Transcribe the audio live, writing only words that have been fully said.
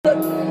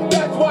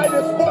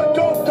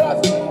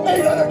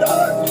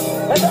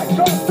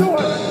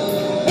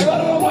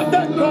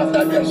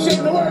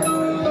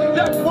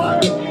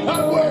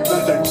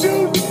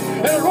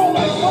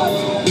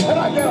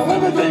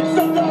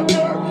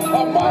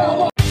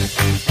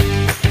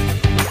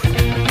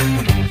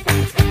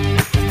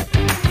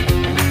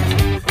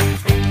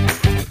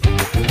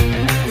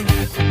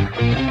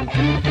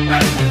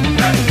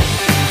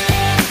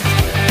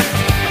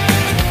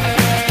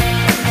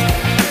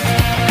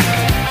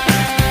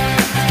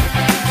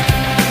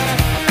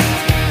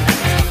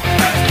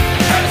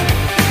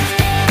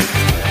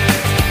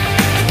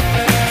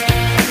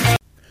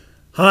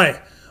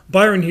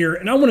Byron here,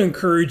 and I want to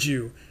encourage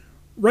you.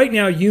 Right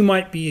now, you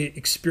might be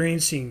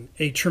experiencing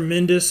a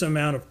tremendous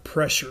amount of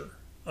pressure,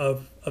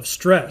 of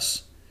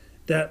stress,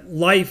 that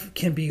life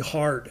can be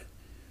hard.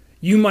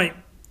 You might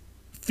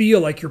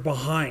feel like you're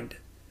behind,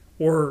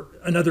 or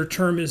another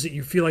term is that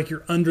you feel like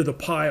you're under the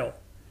pile.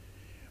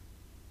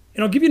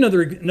 And I'll give you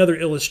another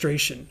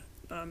illustration.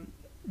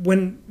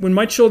 When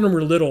my children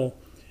were little,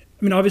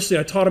 I mean, obviously,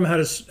 I taught them how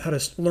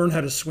to learn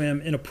how to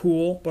swim in a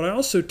pool, but I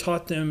also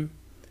taught them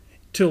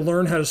to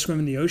learn how to swim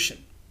in the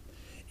ocean.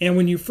 And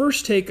when you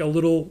first take a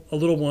little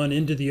one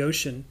into the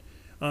ocean,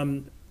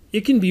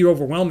 it can be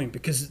overwhelming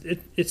because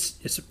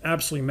it's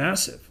absolutely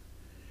massive.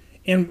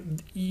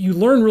 And you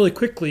learn really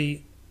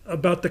quickly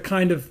about the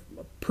kind of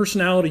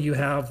personality you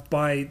have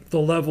by the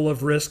level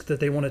of risk that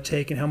they want to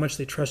take and how much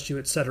they trust you,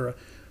 etc.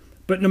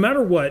 But no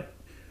matter what,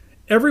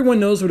 everyone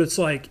knows what it's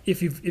like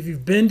if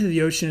you've been to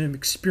the ocean and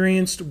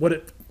experienced what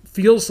it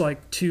feels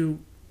like to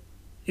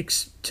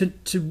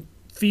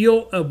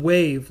feel a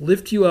wave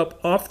lift you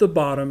up off the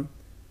bottom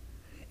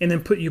and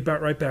then put you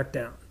right back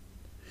down.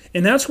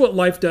 And that's what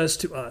life does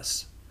to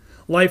us.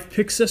 Life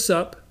picks us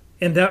up,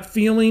 and that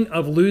feeling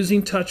of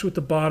losing touch with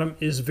the bottom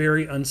is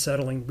very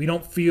unsettling. We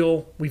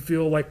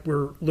feel like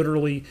we're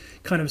literally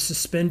kind of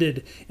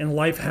suspended, and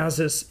life has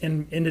us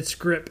in its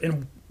grip,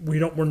 and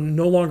we're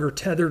no longer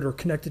tethered or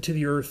connected to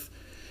the earth.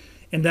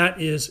 And that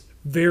is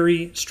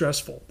very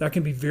stressful. That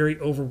can be very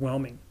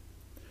overwhelming.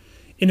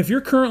 And if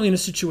you're currently in a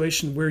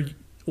situation where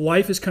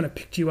life has kind of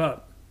picked you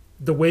up,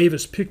 the wave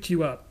has picked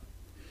you up,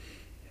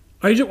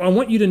 I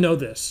want you to know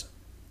this,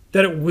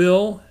 that it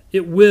will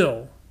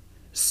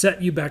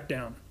set you back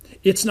down.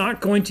 It's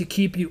not going to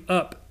keep you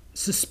up,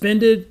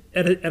 suspended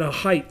at a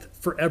height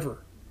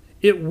forever.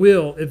 It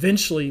will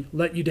eventually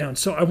let you down.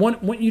 So I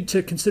want you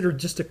to consider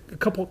just a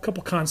couple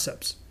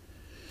concepts.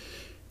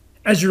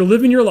 As you're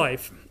living your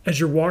life, as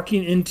you're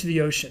walking into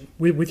the ocean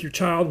with your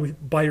child,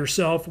 by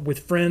yourself, with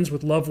friends,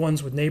 with loved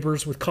ones, with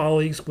neighbors, with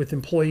colleagues, with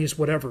employees,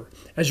 whatever.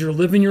 As you're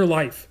living your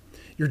life,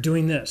 you're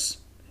doing this.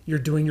 You're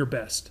doing your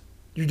best.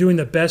 You're doing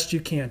the best you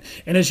can.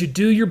 And as you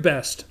do your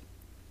best,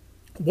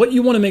 what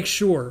you want to make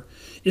sure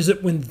is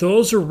that when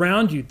those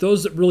around you,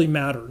 those that really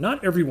matter,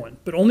 not everyone,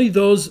 but only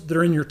those that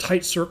are in your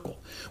tight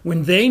circle,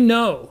 when they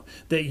know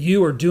that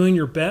you are doing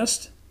your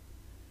best,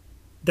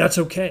 that's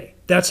okay.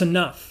 That's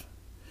enough.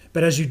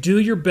 But as you do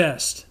your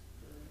best,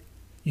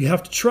 you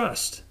have to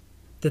trust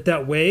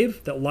that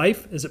wave, that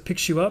life, as it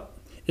picks you up,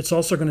 it's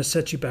also going to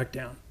set you back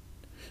down.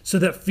 So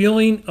that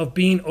feeling of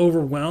being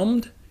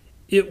overwhelmed,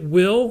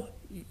 you'll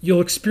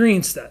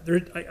experience that.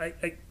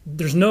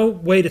 There's no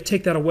way to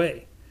take that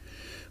away.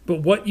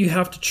 But what you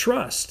have to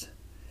trust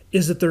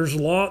is that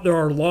there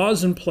are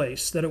laws in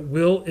place that it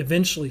will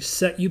eventually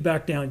set you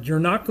back down. You're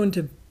not going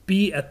to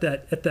be at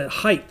that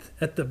height,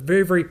 at the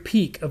very, very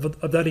peak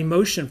of that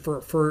emotion for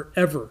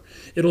forever.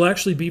 It'll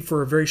actually be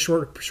for a very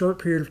short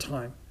period of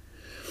time.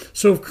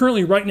 So if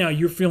currently right now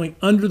you're feeling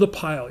under the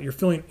pile, you're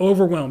feeling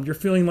overwhelmed, you're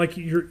feeling like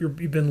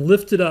you've been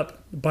lifted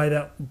up by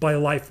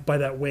life, by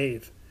that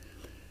wave,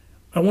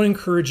 I want to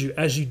encourage you,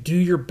 as you do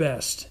your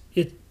best,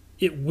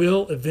 it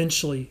will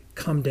eventually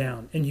come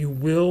down, and you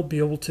will be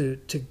able to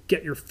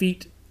get your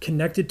feet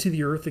connected to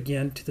the earth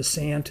again, to the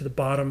sand, to the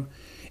bottom,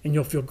 and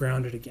you'll feel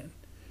grounded again.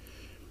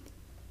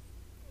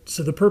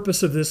 So the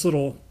purpose of this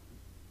little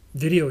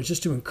video is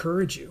just to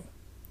encourage you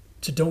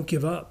to don't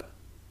give up.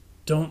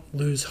 Don't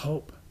lose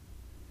hope.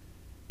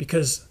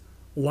 Because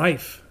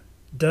life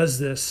does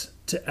this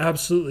to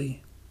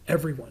absolutely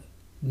everyone.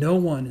 No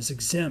one is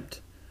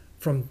exempt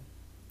from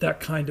that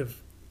kind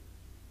of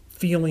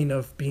feeling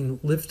of being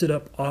lifted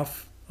up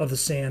off of the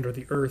sand or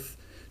the earth,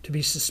 to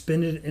be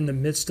suspended in the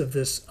midst of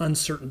this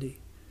uncertainty.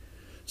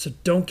 So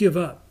don't give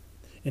up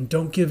and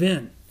don't give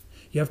in.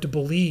 You have to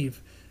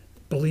believe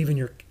in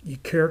your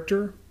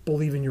character,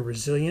 believe in your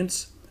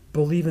resilience,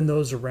 believe in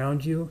those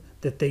around you,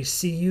 that they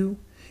see you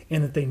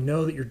and that they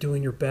know that you're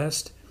doing your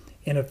best.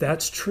 And if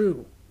that's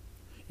true,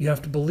 you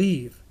have to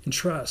believe and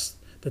trust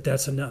that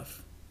that's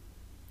enough.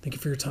 Thank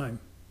you for your time.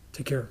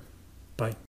 Take care. Bye.